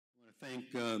Thank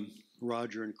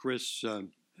Roger and Chris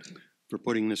for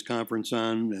putting this conference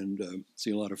on, and see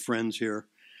a lot of friends here.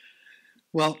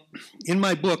 Well, in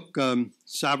my book,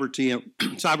 Sovereignty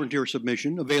or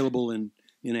Submission, available in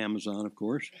Amazon, of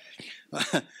course,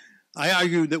 I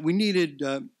argued that we needed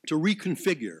to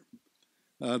reconfigure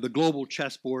the global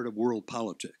chessboard of world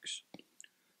politics.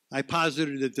 I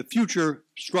posited that the future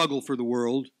struggle for the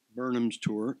world, Burnham's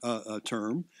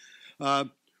term,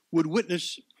 would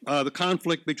witness the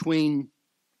conflict between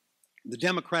the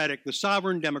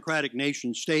sovereign democratic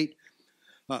nation state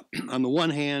on the one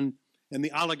hand, and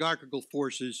the oligarchical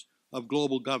forces of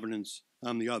global governance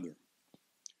on the other.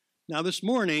 Now this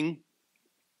morning,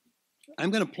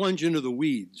 I'm going to plunge into the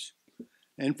weeds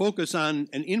and focus on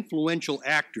an influential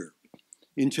actor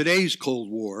in today's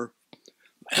Cold War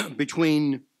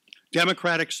between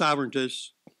democratic sovereigntists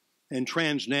and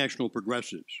transnational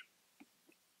progressives.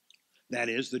 That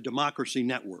is, the Democracy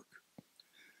Network.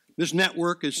 This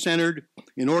network is centered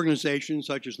in organizations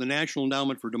such as the National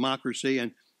Endowment for Democracy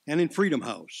and in Freedom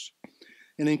House,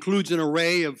 and includes an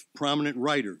array of prominent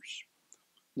writers.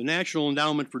 The National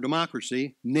Endowment for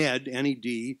Democracy, NED,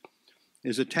 N-E-D,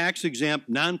 is a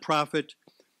tax-exempt, nonprofit,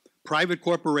 private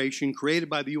corporation created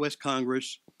by the U.S.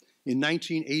 Congress in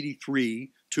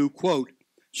 1983 to, quote,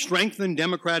 strengthen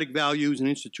democratic values and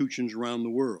institutions around the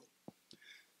world.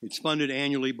 It's funded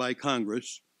annually by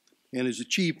Congress and has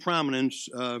achieved prominence,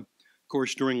 of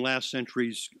course, during last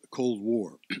century's Cold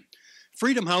War.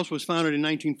 Freedom House was founded in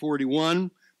 1941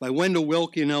 by Wendell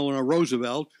Willkie and Eleanor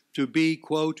Roosevelt to be,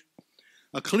 quote,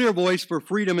 a clear voice for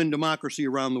freedom and democracy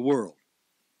around the world.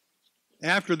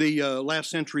 After the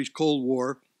last century's Cold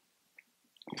War,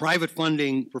 private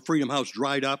funding for Freedom House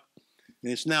dried up,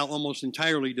 and it's now almost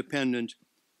entirely dependent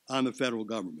on the federal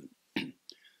government.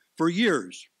 For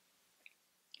years,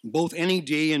 both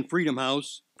NED and Freedom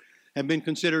House have been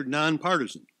considered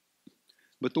nonpartisan,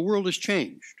 but the world has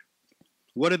changed.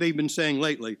 What have they been saying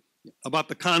lately about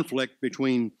the conflict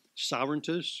between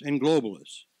sovereigntists and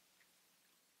globalists?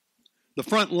 The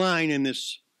front line in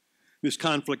this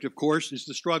conflict, of course, is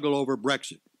the struggle over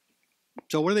Brexit.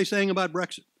 So what are they saying about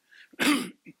Brexit?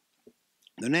 The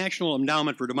National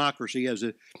Endowment for Democracy has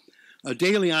a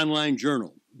daily online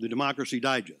journal, the Democracy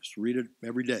Digest. Read it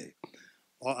every day.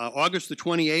 August the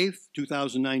 28th,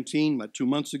 2019, about 2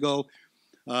 months ago,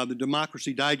 the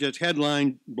Democracy Digest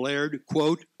headline blared,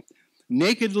 quote,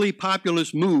 nakedly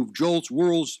populist move jolts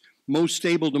world's most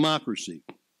stable democracy,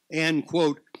 and,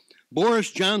 quote,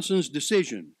 Boris Johnson's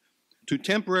decision to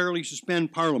temporarily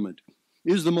suspend Parliament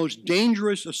is the most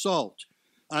dangerous assault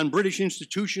on British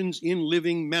institutions in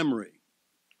living memory.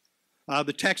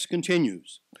 The text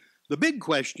continues. The big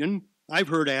question I've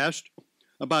heard asked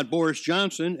about Boris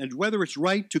Johnson and whether it's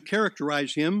right to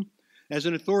characterize him as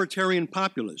an authoritarian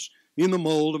populist in the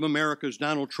mold of America's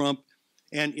Donald Trump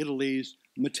and Italy's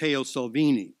Matteo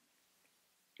Salvini.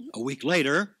 A week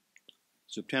later,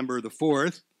 September the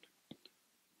 4th,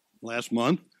 last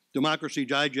month, Democracy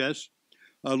Digest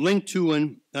linked to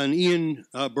an Ian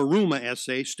Baruma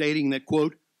essay stating that,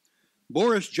 quote,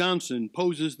 Boris Johnson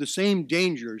poses the same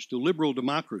dangers to liberal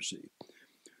democracy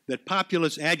that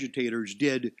populist agitators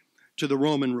did to the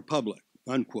Roman Republic,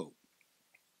 unquote.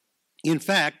 In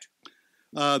fact,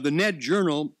 the NED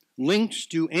Journal links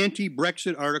to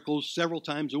anti-Brexit articles several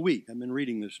times a week. I've been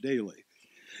reading this daily.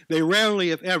 They rarely,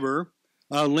 if ever,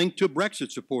 link to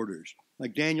Brexit supporters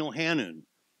like Daniel Hannan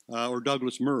or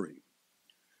Douglas Murray.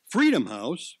 Freedom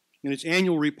House, in its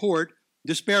annual report,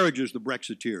 disparages the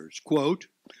Brexiteers. Quote,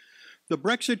 the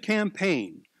Brexit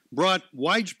campaign brought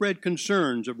widespread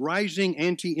concerns of rising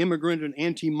anti-immigrant and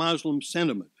anti-Muslim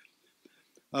sentiment,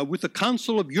 with the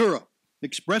Council of Europe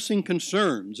expressing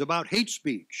concerns about hate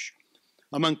speech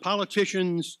among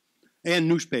politicians and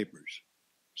newspapers.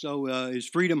 So is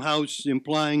Freedom House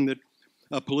implying that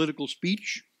political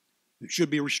speech should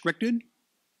be restricted?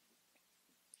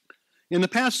 In the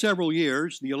past several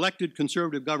years, the elected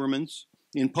conservative governments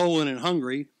in Poland and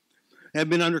Hungary have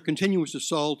been under continuous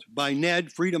assault by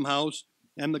NED, Freedom House,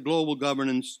 and the global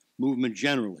governance movement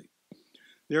generally.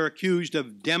 They're accused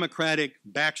of democratic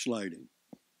backsliding.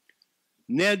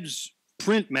 NED's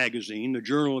print magazine, the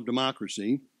Journal of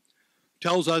Democracy,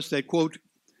 tells us that, quote,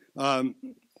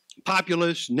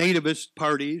 populist, nativist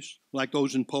parties, like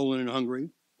those in Poland and Hungary,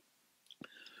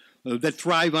 that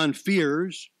thrive on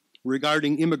fears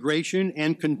regarding immigration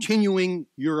and continuing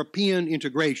European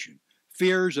integration,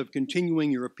 fears of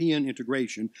continuing European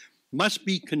integration, must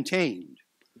be contained.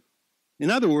 In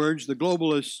other words, the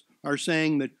globalists are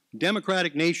saying that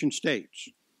democratic nation states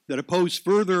that oppose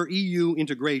further EU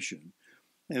integration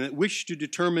and that wish to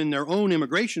determine their own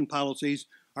immigration policies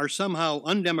are somehow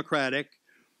undemocratic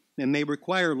and they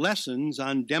require lessons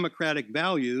on democratic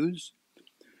values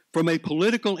from a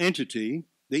political entity,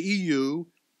 the EU,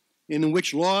 in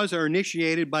which laws are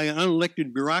initiated by an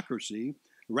unelected bureaucracy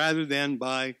rather than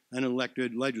by an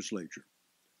elected legislature.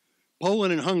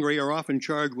 Poland and Hungary are often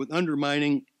charged with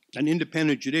undermining an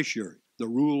independent judiciary, the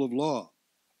rule of law.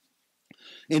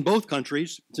 In both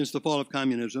countries, since the fall of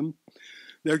communism,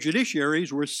 their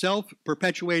judiciaries were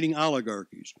self-perpetuating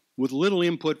oligarchies with little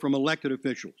input from elected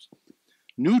officials.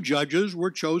 New judges were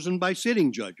chosen by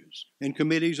sitting judges and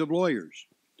committees of lawyers,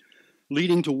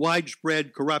 leading to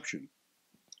widespread corruption.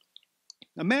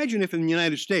 Imagine if in the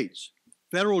United States,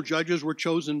 federal judges were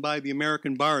chosen by the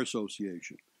American Bar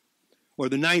Association, or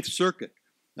the Ninth Circuit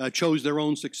chose their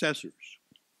own successors.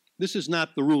 This is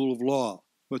not the rule of law,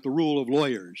 but the rule of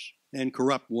lawyers, and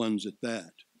corrupt ones at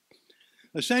that.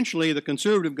 Essentially, the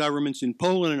conservative governments in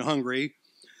Poland and Hungary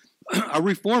are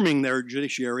reforming their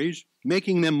judiciaries,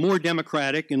 making them more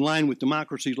democratic, in line with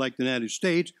democracies like the United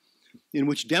States, in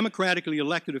which democratically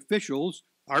elected officials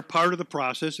are part of the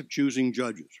process of choosing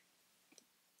judges.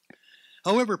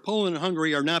 However, Poland and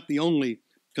Hungary are not the only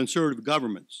conservative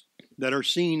governments that are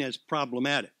seen as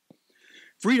problematic.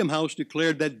 Freedom House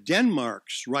declared that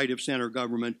Denmark's right-of-center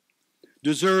government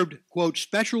deserved, quote,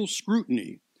 special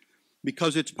scrutiny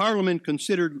because its parliament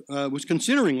was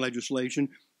considering legislation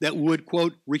that would,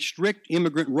 quote, restrict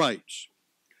immigrant rights.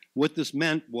 What this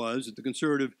meant was that the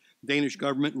conservative Danish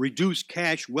government reduced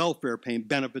cash welfare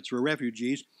benefits for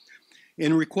refugees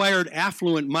and required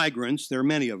affluent migrants, there are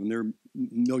many of them, there are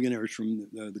millionaires from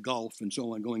the Gulf and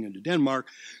so on going into Denmark,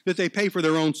 that they pay for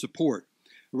their own support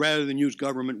rather than use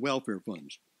government welfare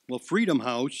funds. Well, Freedom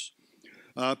House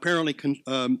this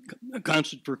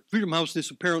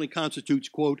apparently constitutes,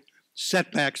 quote,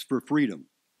 setbacks for freedom.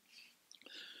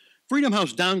 Freedom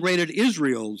House downgraded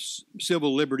Israel's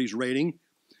civil liberties rating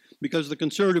because the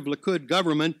conservative Likud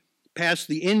government passed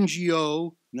the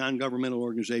NGO, non-governmental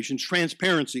organizations,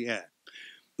 Transparency Act.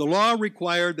 The law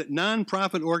required that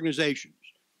nonprofit organizations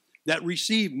that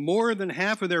receive more than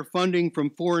half of their funding from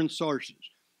foreign sources,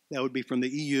 that would be from the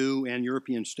EU and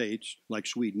European states like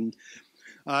Sweden,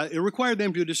 it required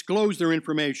them to disclose their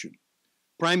information.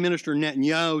 Prime Minister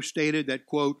Netanyahu stated that,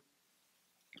 quote,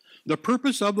 the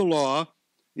purpose of the law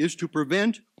is to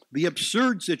prevent the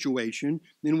absurd situation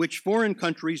in which foreign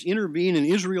countries intervene in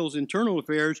Israel's internal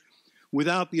affairs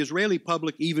without the Israeli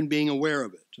public even being aware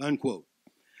of it, unquote.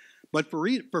 But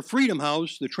for Freedom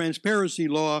House, the transparency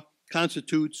law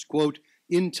constitutes, quote,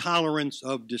 intolerance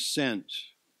of dissent.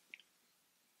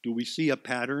 Do we see a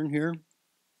pattern here?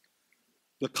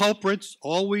 The culprits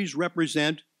always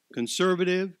represent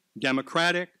conservative,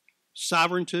 democratic,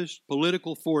 sovereigntist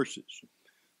political forces,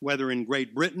 whether in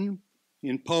Great Britain,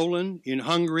 in Poland, in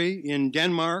Hungary, in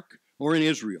Denmark, or in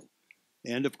Israel,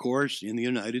 and of course in the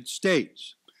United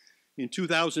States. In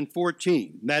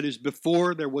 2014, that is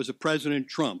before there was a President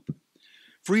Trump,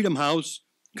 Freedom House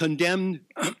condemned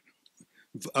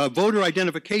voter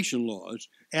identification laws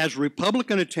as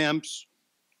Republican attempts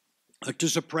to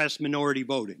suppress minority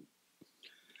voting.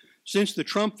 Since the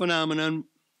Trump phenomenon,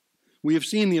 we have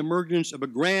seen the emergence of a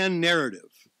grand narrative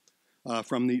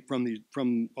from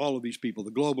all of these people,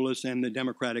 the globalists and the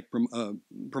Democratic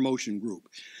promotion group.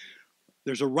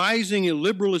 There's a rising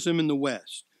illiberalism in the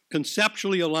West,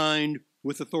 conceptually aligned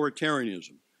with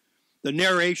authoritarianism. The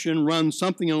narration runs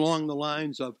something along the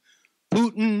lines of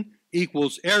Putin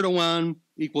equals Erdogan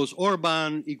equals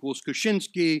Orban equals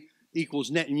Kaczynski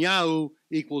equals Netanyahu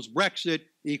equals Brexit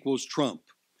equals Trump.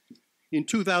 In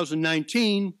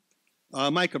 2019,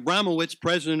 Mike Abramowitz,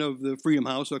 president of the Freedom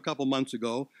House, a couple months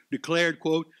ago, declared,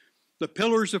 quote, the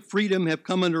pillars of freedom have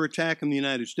come under attack in the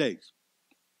United States.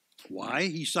 Why?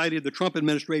 He cited the Trump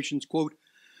administration's, quote,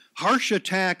 harsh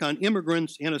attack on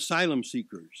immigrants and asylum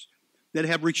seekers that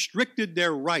have restricted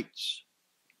their rights.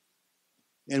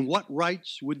 And what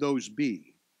rights would those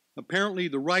be? Apparently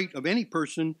the right of any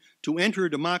person to enter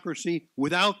a democracy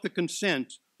without the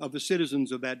consent of the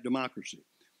citizens of that democracy.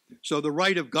 So the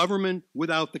right of government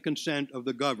without the consent of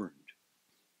the governed.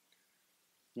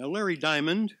 Now, Larry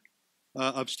Diamond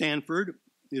of Stanford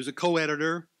is a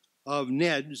co-editor of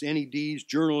NED's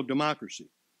Journal of Democracy.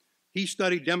 He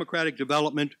studied democratic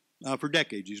development for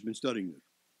decades. He's been studying this.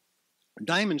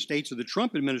 Diamond states that the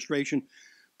Trump administration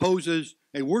poses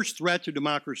a worse threat to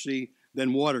democracy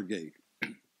than Watergate.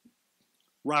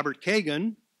 Robert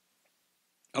Kagan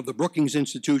of the Brookings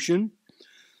Institution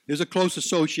is a close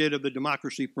associate of the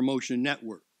Democracy Promotion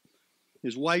Network.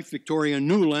 His wife, Victoria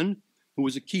Nuland, who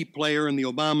was a key player in the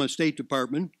Obama State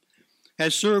Department,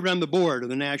 has served on the board of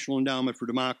the National Endowment for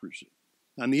Democracy.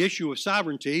 On the issue of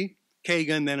sovereignty,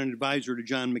 Kagan, then an advisor to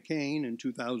John McCain in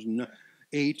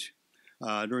 2008,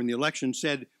 during the election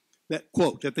said that,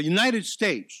 quote, that the United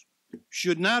States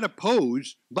should not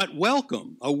oppose but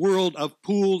welcome a world of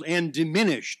pooled and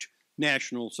diminished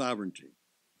national sovereignty.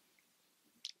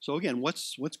 So again,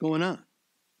 what's going on?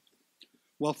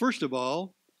 Well, first of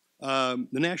all, the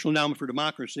National Endowment for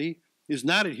Democracy is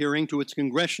not adhering to its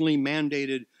congressionally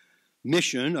mandated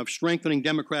mission of strengthening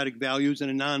democratic values in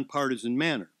a nonpartisan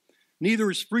manner. Neither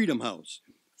is Freedom House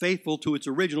faithful to its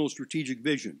original strategic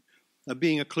vision of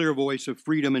being a clear voice of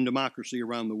freedom and democracy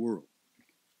around the world.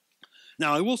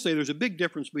 Now, I will say there's a big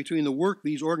difference between the work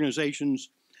these organizations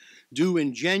do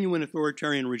in genuine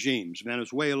authoritarian regimes,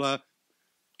 Venezuela,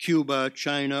 Cuba,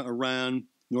 China, Iran,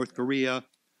 North Korea,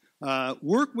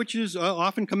 work which is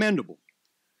often commendable.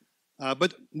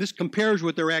 But this compares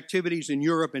with their activities in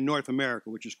Europe and North America,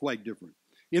 which is quite different.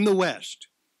 In the West,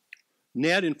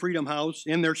 Ned and Freedom House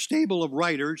and their stable of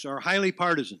writers are highly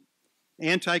partisan,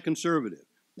 anti-conservative,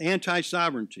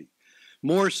 anti-sovereignty,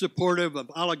 more supportive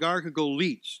of oligarchical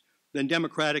elites than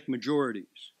democratic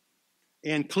majorities,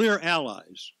 and clear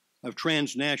allies of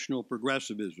transnational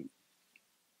progressivism.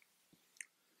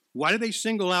 Why do they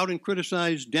single out and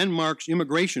criticize Denmark's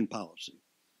immigration policy,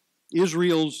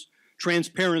 Israel's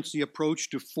transparency approach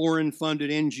to foreign-funded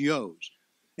NGOs,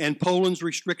 and Poland's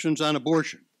restrictions on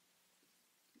abortion?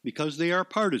 Because they are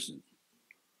partisan,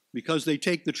 because they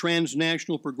take the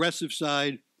transnational progressive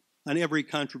side on every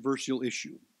controversial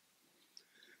issue.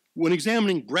 When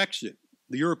examining Brexit,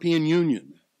 the European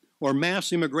Union, or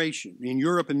mass immigration in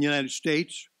Europe and the United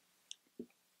States,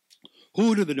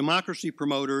 who do the democracy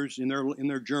promoters in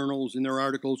their journals, in their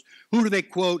articles, who do they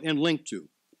quote and link to?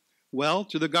 Well,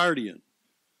 to The Guardian,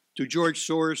 to George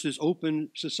Soros'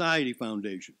 Open Society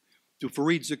Foundation, to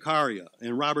Fareed Zakaria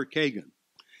and Robert Kagan,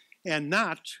 and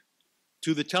not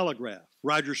to The Telegraph,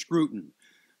 Roger Scruton,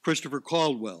 Christopher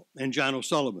Caldwell, and John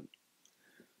O'Sullivan.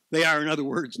 They are, in other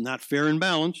words, not fair and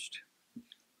balanced.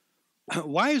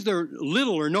 Why is there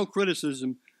little or no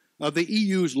criticism of the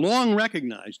EU's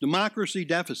long-recognized democracy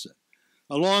deficit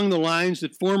along the lines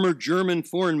that former German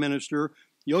Foreign Minister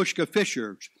Joschka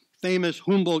Fischer's famous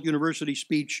Humboldt University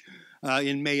speech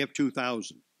in May of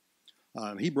 2000?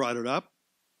 He brought it up.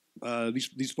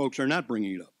 These folks are not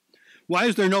bringing it up. Why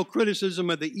is there no criticism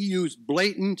of the EU's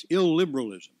blatant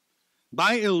illiberalism?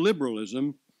 By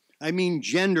illiberalism, I mean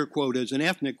gender quotas and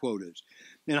ethnic quotas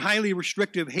and highly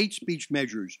restrictive hate speech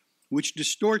measures which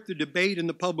distort the debate in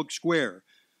the public square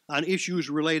on issues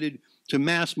related to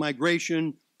mass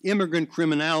migration, immigrant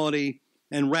criminality,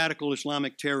 and radical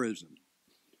Islamic terrorism.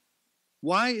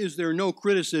 Why is there no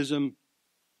criticism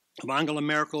of Angela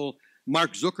Merkel,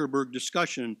 Mark Zuckerberg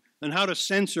discussion on how to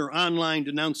censor online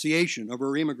denunciation of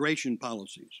her immigration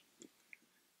policies?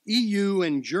 EU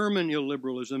and German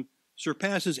illiberalism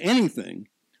surpasses anything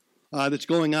that's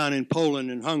going on in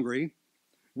Poland and Hungary,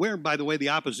 where, by the way, the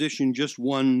opposition just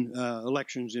won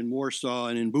elections in Warsaw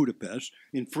and in Budapest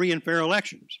in free and fair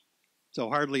elections. So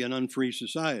hardly an unfree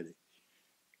society.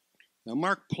 Now,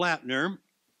 Mark Plattner,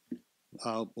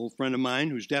 an old friend of mine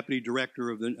who's deputy director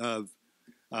of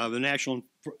the National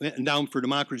Endowment for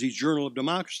Democracy's Journal of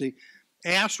Democracy,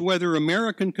 asked whether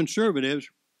American conservatives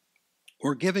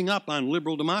were giving up on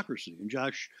liberal democracy. And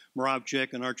Josh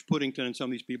Moravchik and Arch Puddington and some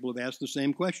of these people have asked the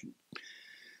same question.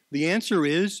 The answer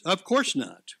is, of course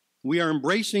not. We are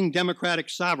embracing democratic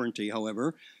sovereignty,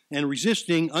 however, and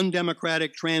resisting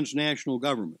undemocratic transnational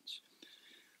governments.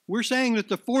 We're saying that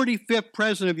the 45th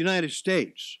President of the United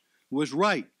States was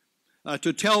right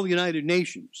to tell the United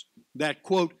Nations that,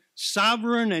 quote,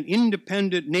 sovereign and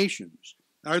independent nations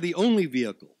are the only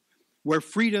vehicle where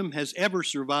freedom has ever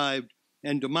survived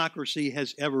and democracy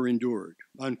has ever endured,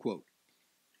 unquote.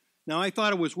 Now, I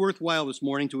thought it was worthwhile this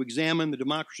morning to examine the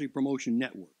Democracy Promotion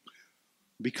Network.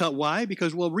 Why?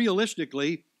 Because, well,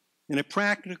 realistically, in a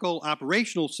practical,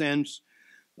 operational sense,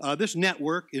 this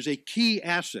network is a key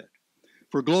asset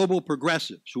for global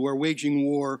progressives who are waging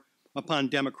war upon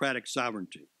democratic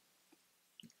sovereignty.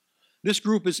 This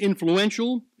group is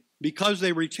influential because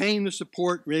they retain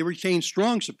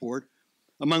strong support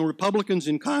among Republicans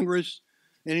in Congress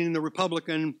and in the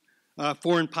Republican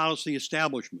foreign policy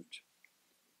establishment.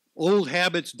 Old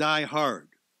habits die hard.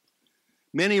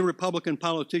 Many Republican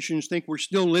politicians think we're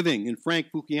still living in Frank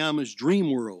Fukuyama's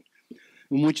dream world,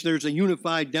 in which there's a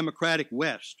unified democratic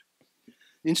West,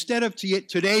 instead of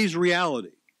today's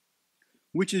reality,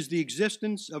 which is the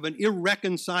existence of an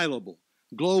irreconcilable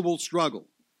global struggle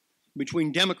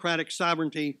between democratic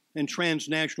sovereignty and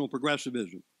transnational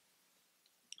progressivism.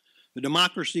 The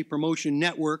Democracy Promotion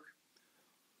Network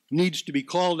needs to be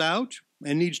called out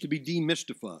and needs to be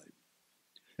demystified.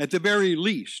 At the very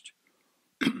least,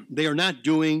 they are not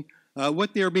doing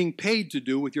what they are being paid to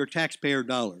do with your taxpayer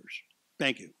dollars.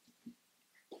 Thank you.